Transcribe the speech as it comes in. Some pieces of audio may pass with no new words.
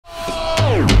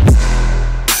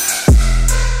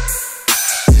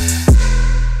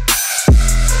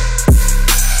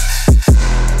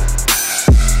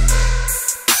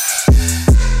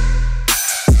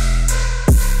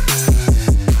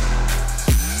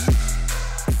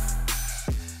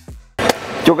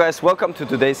Yo guys, welcome to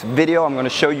today's video. I'm going to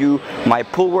show you my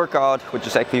pull workout, which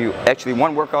is actually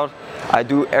one workout I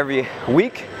do every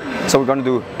week. So we're going to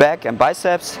do back and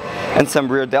biceps and some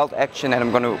rear delt action, and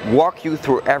I'm going to walk you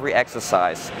through every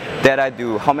exercise that I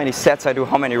do, how many sets I do,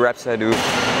 how many reps I do.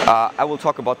 I will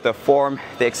talk about the form,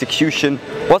 the execution,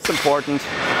 what's important,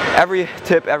 every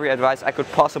tip, every advice I could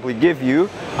possibly give you.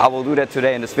 I will do that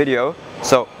today in this video.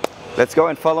 So let's go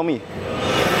and follow me.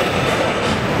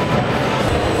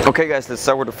 Okay guys, let's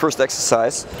start with the first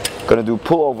exercise. Gonna do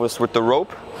pullovers with the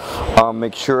rope.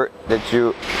 Make sure that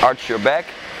you arch your back,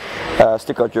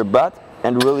 stick out your butt,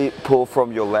 and really pull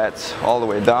from your lats all the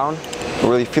way down.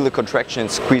 Really feel the contraction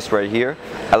and squeeze right here.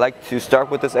 I like to start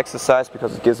with this exercise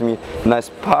because it gives me a nice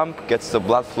pump, gets the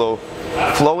blood flow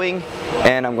flowing,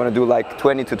 and I'm gonna do like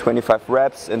 20 to 25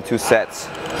 reps in 2 sets.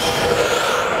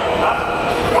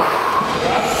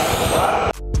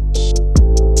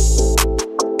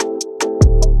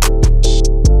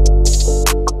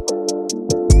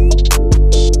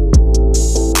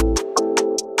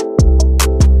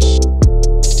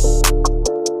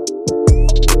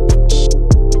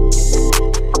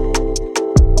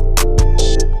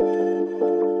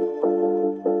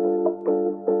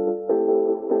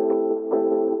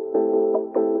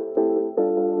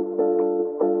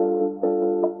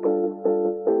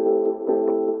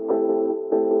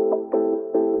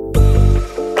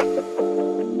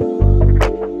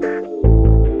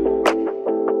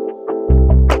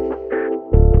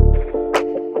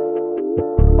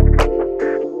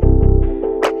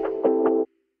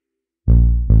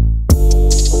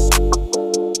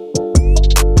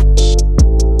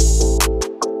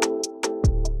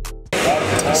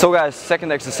 So guys,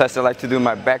 second exercise I like to do in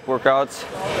my back workouts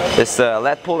is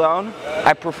lat pull down.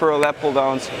 I prefer lat pull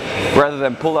downs rather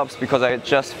than pull-ups because I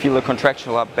just feel the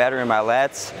contraction a lot better in my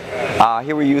lats.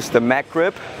 Here we use the Mac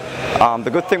grip.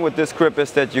 The good thing with this grip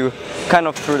is that you kind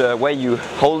of, through the way you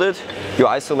hold it, you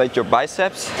isolate your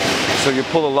biceps. So you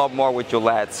pull a lot more with your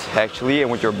lats actually,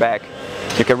 and with your back.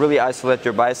 You can really isolate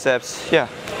your biceps. Yeah,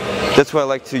 that's why I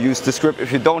like to use this grip.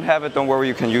 If you don't have it, don't worry,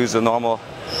 you can use a normal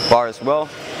bar as well.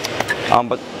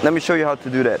 But let me show you how to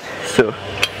do that. So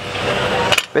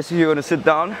basically you're gonna sit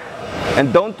down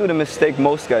and don't do the mistake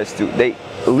most guys do. They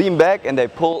lean back and they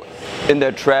pull in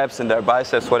their traps and their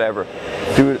biceps, whatever.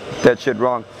 Do that shit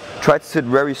wrong. Try to sit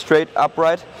very straight,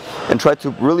 upright, and try to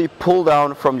really pull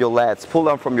down from your lats, pull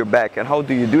down from your back. And how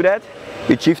do you do that?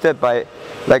 You achieve that by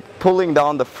like pulling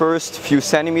down the first few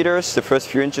centimeters, the first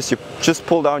few inches. You just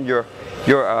pull down your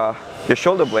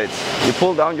shoulder blades. You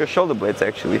pull down your shoulder blades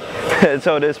actually. That's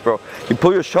how it is, bro. You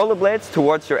pull your shoulder blades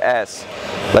towards your ass,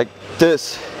 like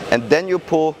this, and then you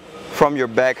pull from your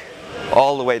back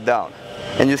all the way down.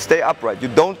 And you stay upright. You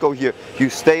don't go here. You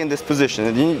stay in this position,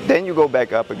 and then you go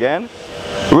back up again.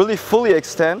 Really fully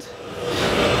extend,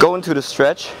 go into the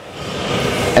stretch,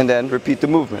 and then repeat the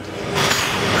movement.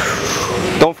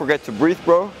 Don't forget to breathe,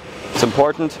 bro. It's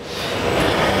important.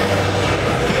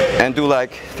 And do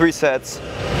like 3 sets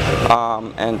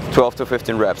and 12 to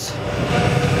 15 reps.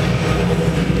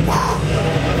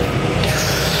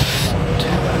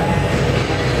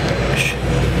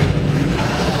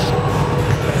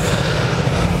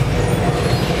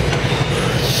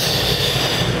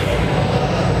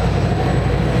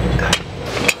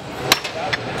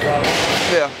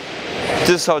 Yeah, this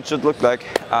is how it should look like.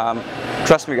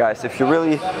 Trust me guys, if you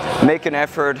really make an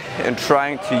effort in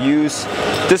trying to use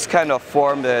this kind of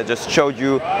form that I just showed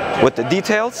you with the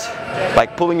details,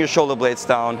 like pulling your shoulder blades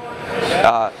down,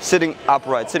 sitting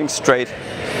upright, sitting straight,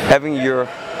 having your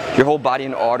whole body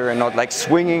in order and not like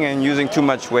swinging and using too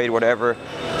much weight, whatever,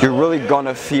 you're really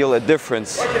gonna feel a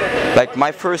difference. Like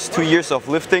my first 2 years of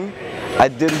lifting, I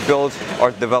didn't build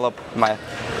or develop my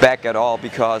back at all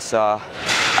because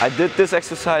I did this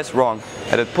exercise wrong.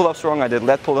 I did pull-ups wrong, I did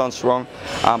lat pull-downs wrong,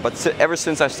 but ever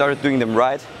since I started doing them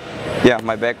right, yeah,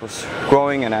 my back was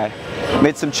growing and I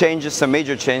made some changes, some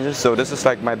major changes, so this is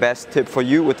like my best tip for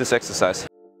you with this exercise.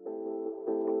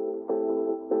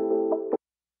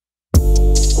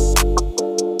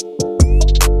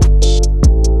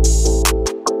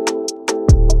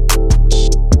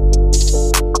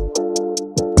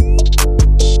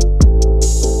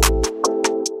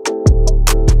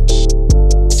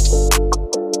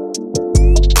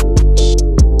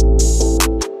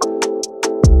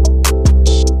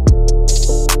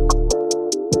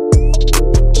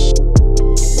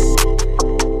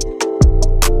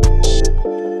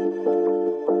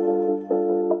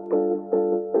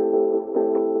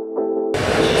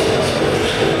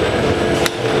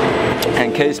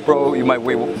 In case, bro, you might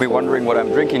be wondering what I'm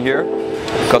drinking here,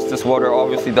 because this water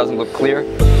obviously doesn't look clear.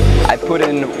 I put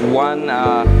in one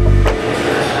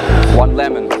 1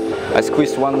 lemon. I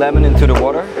squeezed 1 lemon into the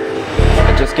water.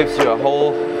 It just gives you a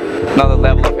whole another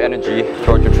level of energy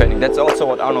throughout your training. That's also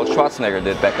what Arnold Schwarzenegger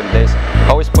did back in the days.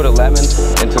 Always put a lemon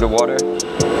into the water.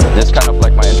 This is kind of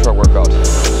like my intro workout.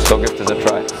 So give this a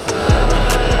try.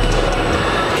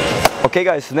 Okay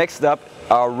guys, next up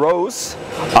are rows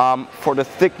for the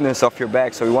thickness of your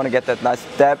back. So we want to get that nice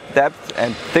depth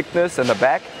and thickness in the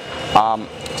back.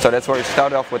 So that's where we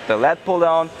start off with the lat pull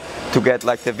down to get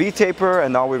like the V taper,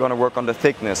 and now we're going to work on the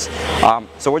thickness.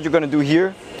 So what you're going to do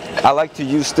here, I like to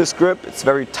use this grip. It's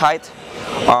very tight,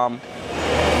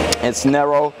 it's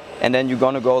narrow, and then you're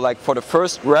going to go like for the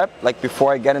first rep, like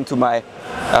before I get into my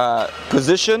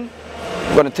position,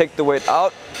 I'm going to take the weight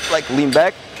out, like lean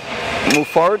back, move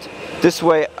forward. This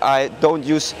way I don't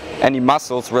use any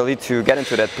muscles really to get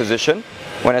into that position.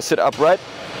 When I sit upright,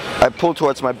 I pull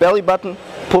towards my belly button,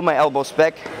 pull my elbows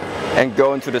back, and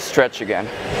go into the stretch again.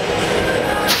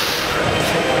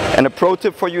 And a pro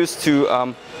tip for you is to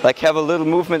like have a little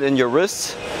movement in your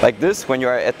wrists like this when you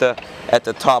are at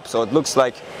the top, so it looks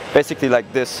like basically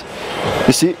like this.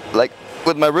 You see, like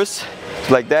with my wrists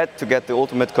like that to get the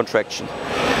ultimate contraction.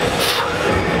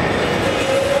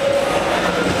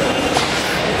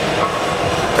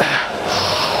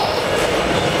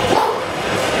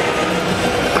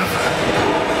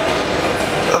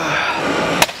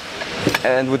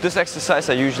 And with this exercise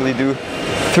I usually do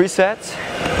 3 sets,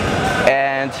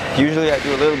 and usually I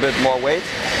do a little bit more weight,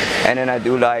 and then I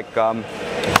do like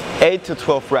 8 to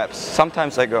 12 reps.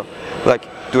 Sometimes I go like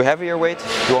do heavier weight,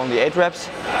 do only 8 reps.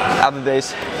 Other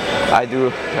days I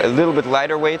do a little bit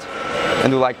lighter weight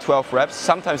and do like 12 reps,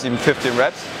 sometimes even 15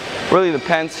 reps. Really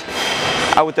depends.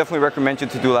 I would definitely recommend you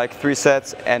to do like 3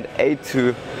 sets and 8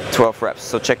 to 12 reps,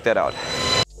 so check that out.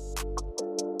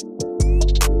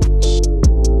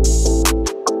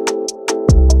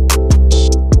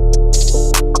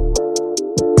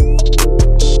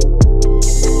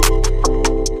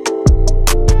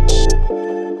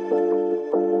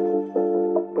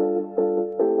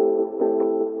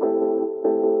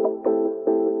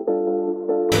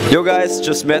 Yo guys,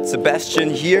 just met Sebastian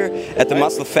here at the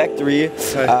Muscle Factory.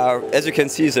 As you can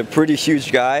see, he's a pretty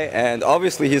huge guy, and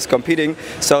obviously he's competing.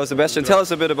 So Sebastian, tell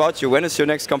us a bit about you. When is your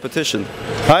next competition?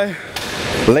 Hi,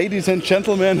 ladies and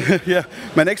gentlemen. Yeah,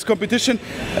 my next competition.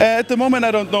 At the moment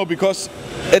I don't know, because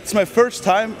it's my first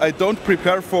time. I don't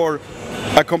prepare for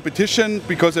a competition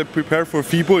because I prepare for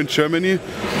FIBO in Germany.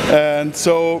 And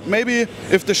so maybe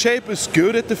if the shape is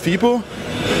good at the FIBO,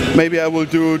 maybe I will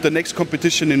do the next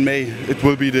competition in May. It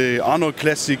will be the Arnold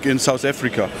Classic in South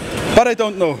Africa. But I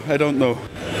don't know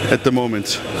at the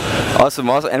moment. Awesome,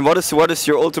 awesome. And what is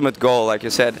your ultimate goal? Like you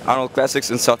said, Arnold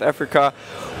Classics in South Africa.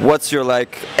 What's your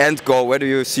like end goal? Where do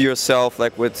you see yourself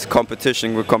like with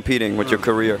competition, with competing, with your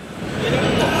career?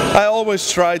 I always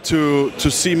try to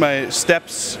see my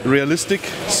steps realistic.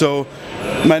 So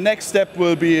my next step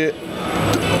will be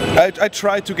I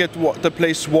try to get the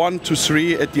place 1 to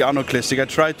 3 at the Arnold Classic. I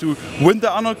try to win the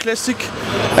Arnold Classic,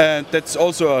 and that's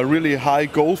also a really high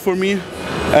goal for me.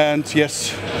 And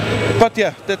yes, but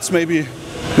yeah, that's maybe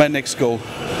my next goal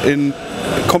in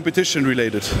competition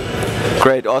related.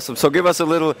 Great, awesome. So give us a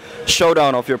little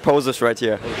showdown of your poses right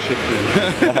here. Oh, shit.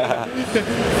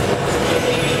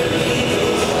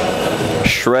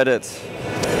 Shredded.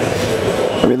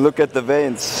 I mean, look at the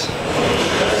veins.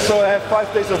 So I have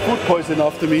 5 days of food poisoning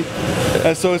after me,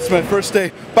 so it's my first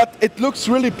day. But it looks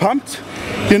really pumped,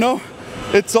 you know.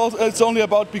 It's only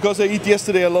about because I eat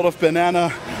yesterday a lot of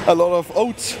banana, a lot of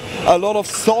oats, a lot of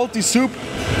salty soup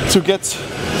to get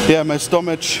my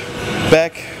stomach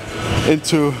back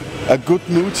into a good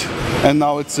mood, and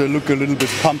now it's look a little bit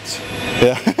pumped.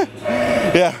 Yeah,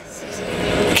 yeah.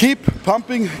 Keep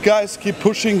pumping, guys. Keep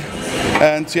pushing,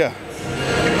 and yeah,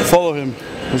 follow him.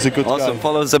 He's a good guy. Also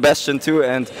follow Sebastian too,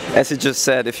 and as he just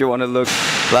said, if you want to look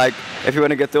like, if you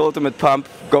want to get the ultimate pump,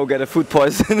 go get a food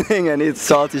poisoning and eat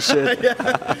salty shit.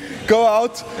 Yeah. Go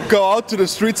out to the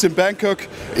streets in Bangkok,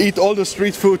 eat all the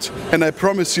street food, and I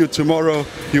promise you tomorrow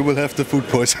you will have the food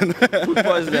poison. Food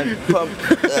poison, pump.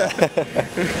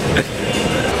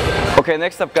 Okay,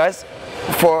 next up guys,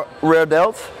 for rear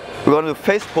delts, we're going to do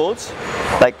face pulls,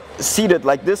 like seated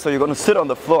like this, so you're going to sit on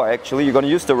the floor actually, you're going to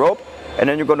use the rope, and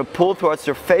then you're going to pull towards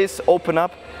your face, open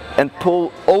up, and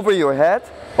pull over your head,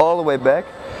 all the way back,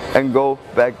 and go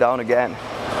back down again.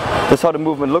 That's how the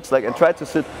movement looks like, and try to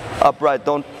sit upright,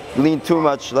 don't lean too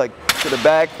much like to the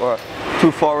back or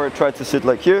too forward, try to sit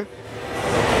like here,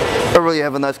 and really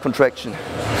have a nice contraction.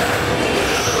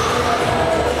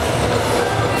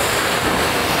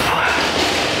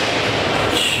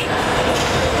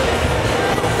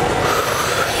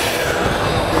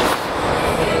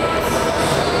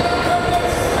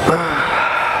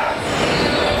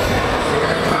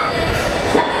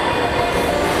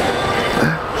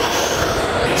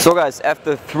 So guys,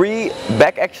 after 3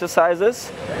 back exercises,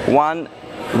 1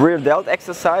 rear delt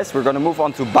exercise, we're going to move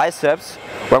on to biceps,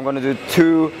 where I'm going to do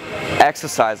 2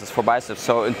 exercises for biceps.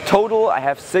 So in total I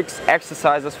have 6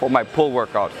 exercises for my pull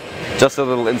workout. Just a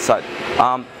little insight.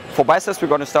 For biceps we're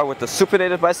going to start with the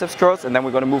supinated biceps curls, and then we're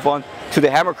going to move on to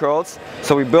the hammer curls.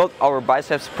 So we build our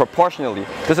biceps proportionally.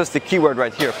 This is the key word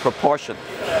right here, proportion.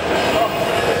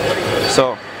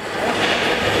 So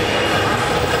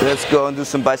let's go and do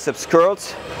some biceps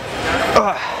curls.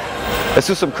 Let's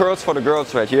do some curls for the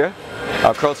girls right here.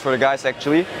 Curls for the guys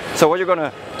actually. So what you're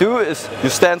gonna do is you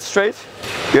stand straight,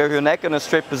 you have your neck in a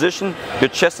straight position, your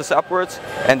chest is upwards,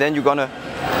 and then you're gonna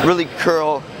really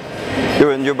curl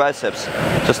your biceps,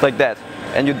 just like that.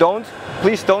 And you don't,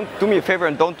 please don't do me a favor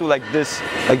and don't do like this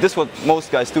what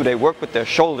most guys do. They work with their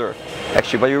shoulder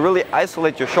actually, but you really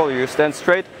isolate your shoulder. You stand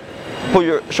straight, pull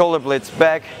your shoulder blades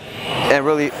back, and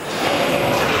really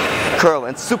curl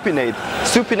and supinate.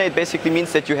 Supinate basically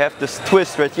means that you have this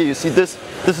twist right here. You see this?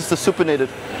 This is the supinated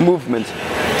movement.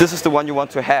 This is the one you want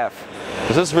to have.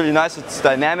 This is really nice, it's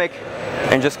dynamic,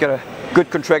 and just get a good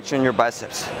contraction in your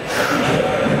biceps.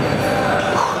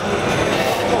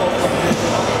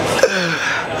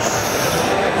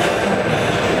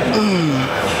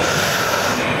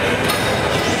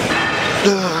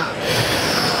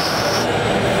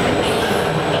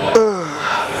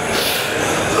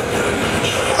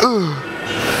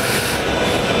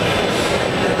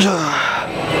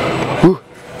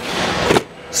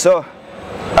 So,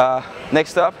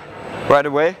 next up, right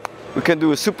away, we can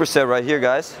do a superset right here,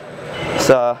 guys. It's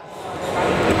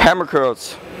hammer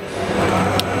curls.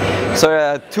 So there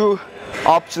are 2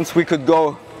 options we could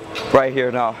go right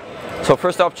here now. So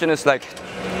first option is like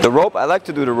the rope. I like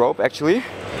to do the rope actually.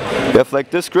 You have like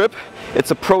this grip.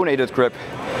 It's a pronated grip.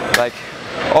 Like,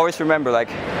 always remember, like,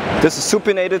 this is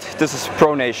supinated, this is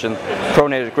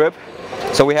pronated grip.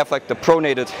 So we have like the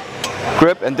pronated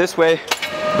grip, and this way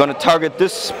you're gonna target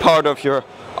this part of your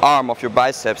arm, of your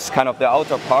biceps, kind of the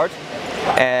outer part.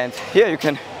 And here you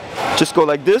can just go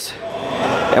like this.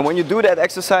 And when you do that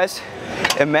exercise,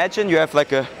 imagine you have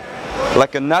like a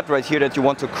nut right here that you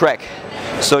want to crack.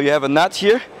 So you have a nut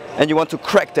here and you want to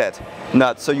crack that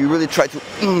nut. So you really try to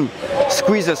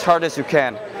squeeze as hard as you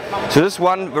can. So this is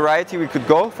one variety we could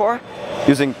go for,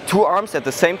 using 2 arms at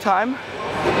the same time.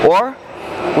 Or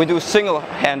we do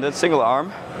single-handed, single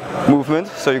arm movement.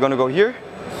 So you're gonna go here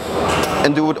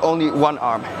and do it only 1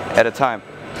 arm at a time.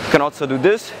 You can also do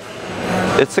this.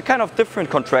 It's a kind of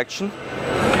different contraction.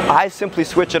 I simply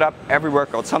switch it up every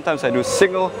workout. Sometimes I do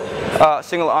single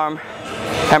arm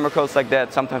hammer curls like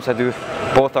that. Sometimes I do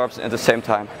both arms at the same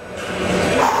time.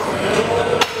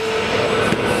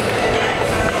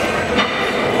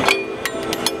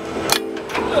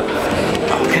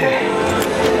 Okay.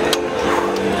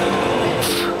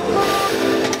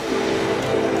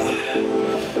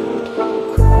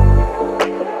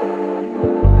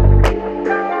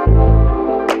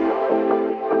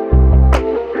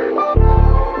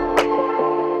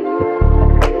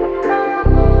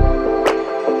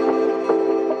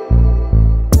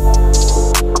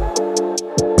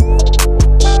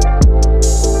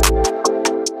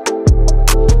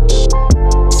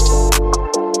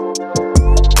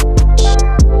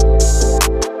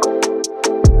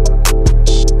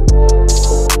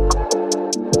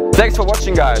 Thanks for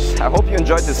watching, guys. I hope you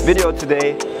enjoyed this video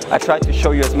today. I tried to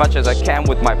show you as much as I can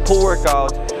with my pull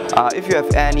workout. If you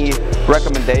have any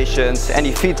recommendations,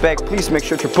 any feedback, please make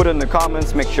sure to put it in the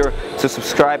comments. Make sure to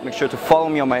subscribe, make sure to follow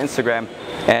me on my Instagram.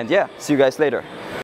 And yeah, see you guys later.